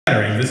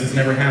This has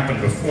never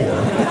happened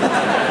before.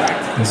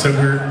 And so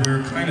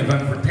we're kind of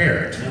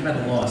unprepared. I'm at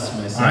a loss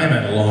myself. I'm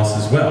at a loss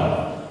as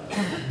well.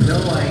 No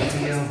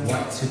idea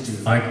what to do.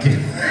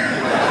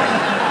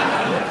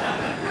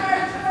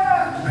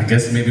 I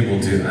guess maybe we'll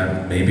do, do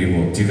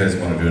you guys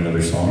want to do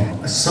another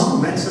song? A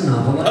song? That's a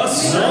novel. A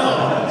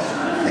song?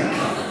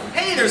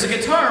 Hey, there's a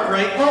guitar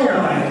right Oh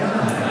my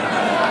God.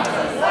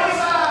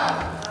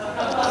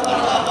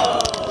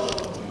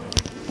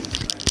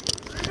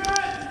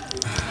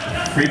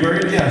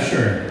 Freebird? Yeah,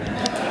 sure.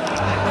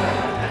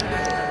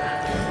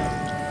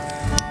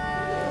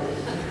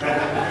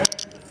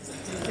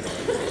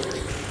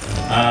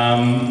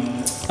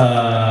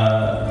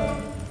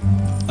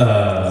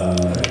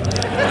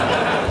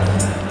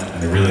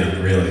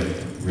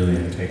 I really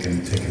am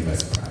taken by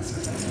surprise.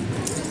 I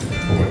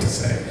don't know what to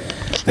say.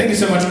 Thank you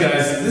so much,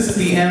 guys. This is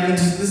the end.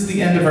 This is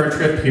the end of our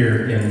trip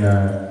here in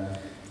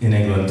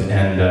England,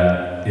 and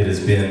it has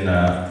been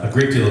a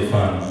great deal of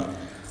fun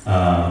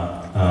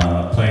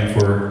playing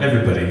for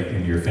everybody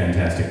in your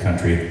fantastic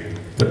country,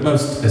 but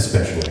most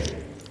especially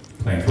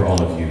playing for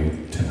all of you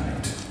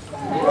tonight.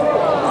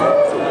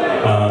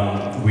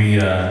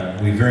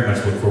 We very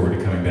much look forward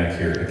to coming back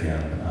here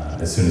again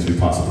as soon as we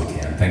possibly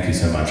can. Thank you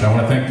so much. I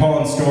want to thank Paul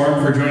and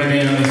Storm for joining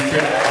me on this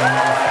trip.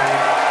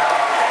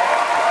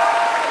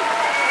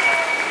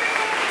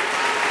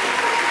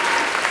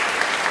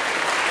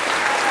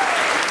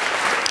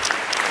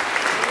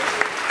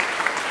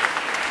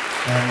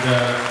 And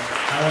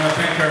I want to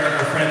thank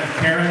our friend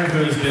Karen,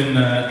 who has been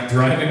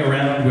driving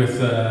around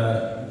with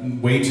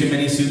way too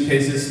many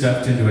suitcases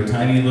stuffed into a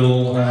tiny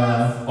little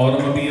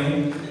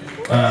automobile.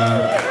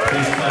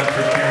 Please clap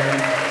for Karen.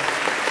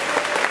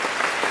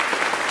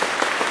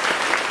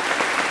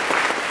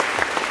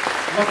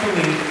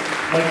 Luckily,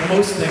 like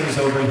most things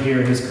over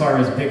here, his car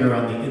is bigger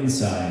on the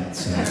inside,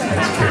 so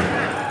That's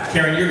true.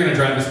 Karen, you're going to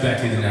drive us back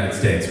to the United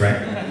States,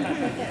 right?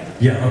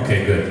 Yeah,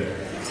 okay, good.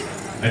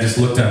 I just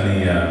looked on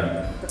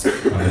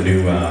the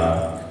new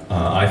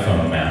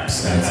iPhone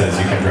maps, and it says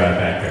you can drive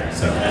back there,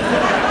 so.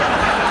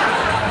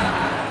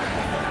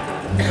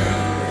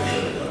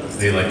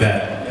 Do you like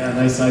that? yeah,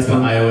 nice It's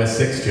an iOS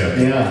 6 joke.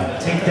 Yeah.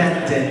 Take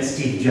that, dead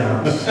Steve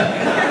Jobs.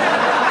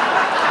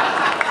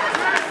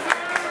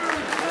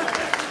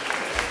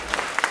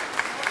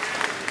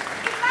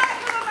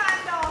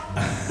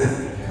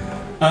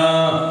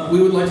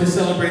 We would like to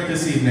celebrate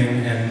this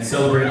evening and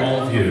celebrate all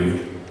of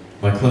you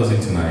by closing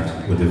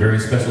tonight with a very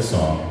special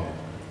song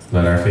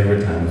about our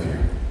favorite time of year.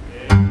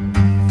 I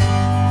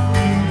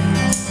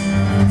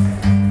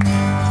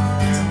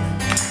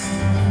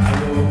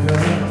woke up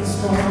this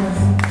morning,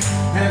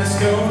 had a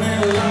scone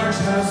and a large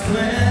house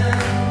plan.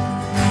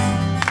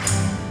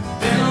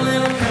 Then a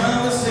little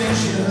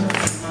conversation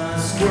with my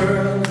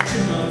squirrel and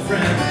chipmunk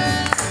friends.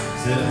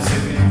 Said I'm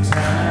sick and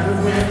tired of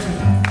winter,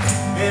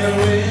 and I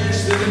wish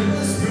that it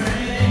was spring.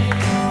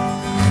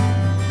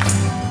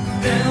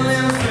 Then a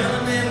little fella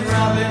named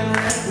Robin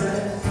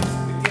Redbreast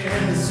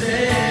began to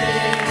sing.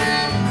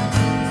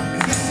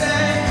 And he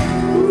sang,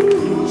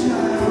 ooh,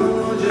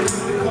 child, just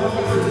the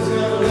chords is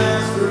gonna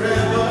last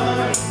forever.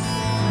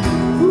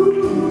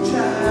 Ooh,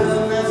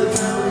 child, now's the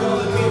time for all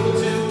the people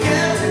to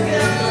get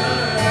together.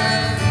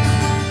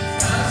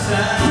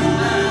 Outside,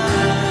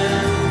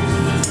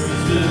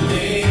 this is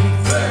the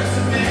first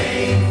of May,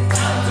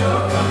 outdoor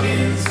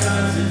pumpkin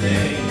starts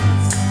today.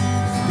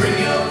 So bring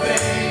your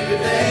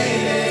favorite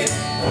lady,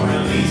 or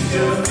at least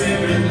your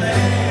favorite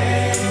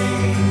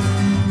lady.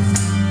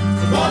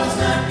 The water's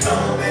not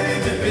cold, baby,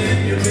 dip in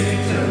your big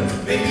toe.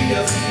 Maybe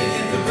I'll see it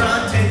in the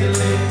Bronte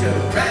Delicto.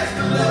 Rats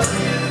below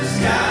you, the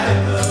sky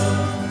above.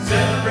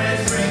 Celebrate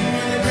spring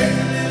when it brings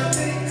a little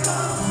thing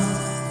called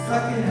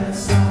fucking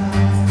outside.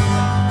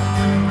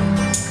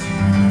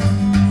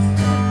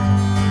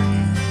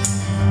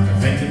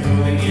 Thank you for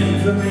the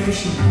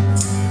information.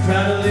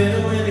 Cried a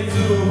little when he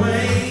flew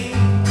away.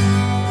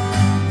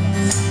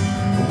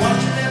 I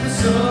watched an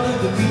episode of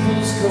The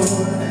People's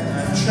Court, and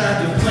I tried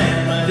to plan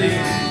my day.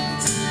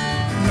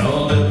 I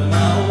called up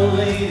my old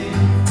lady.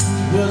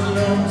 She wasn't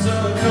home, so I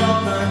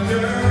called my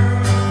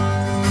girl.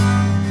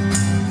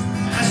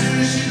 Asked her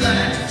if she'd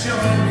like to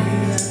join me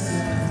as I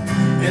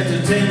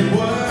entertain the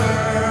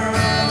world.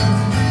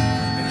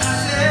 And I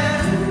said,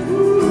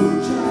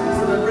 ooh,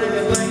 child, I'll bring a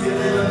blanket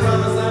and I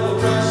promise I will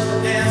brush the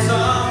dance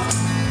off.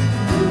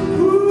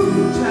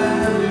 Ooh,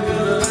 child, you're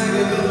gonna like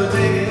it, cause we're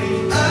taking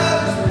each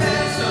other's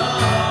pants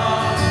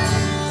off.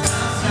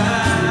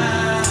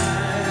 Outside,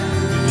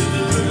 this is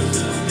the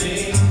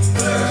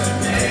first of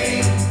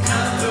May,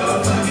 outdoor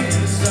bucket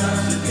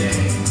starts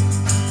today.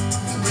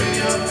 So bring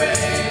your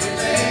favorite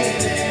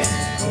lady,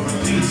 or at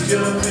least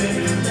your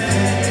favorite lady.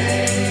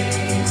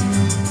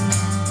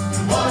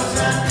 Water's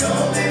not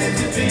cold, baby,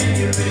 dip in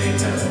your big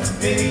toe.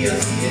 Maybe you'll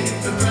see it if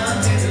the ground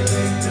takes a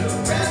lick toe.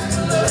 Rats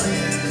below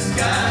you, the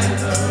sky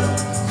above.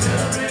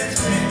 Celebrate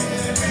spring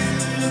and it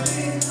brings a little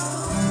thing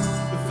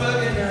home. We're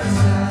fucking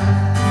outside.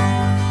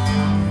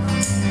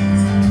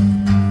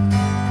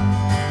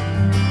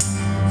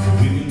 So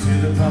we went to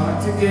the park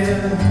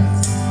together.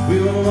 We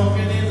were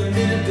walking in the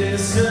midday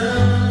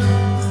sun.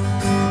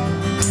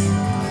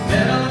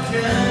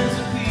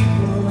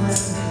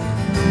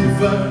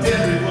 fucked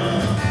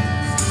everyone.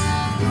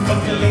 We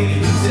fucked a lady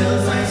who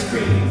sells ice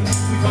cream.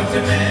 We fucked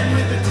a man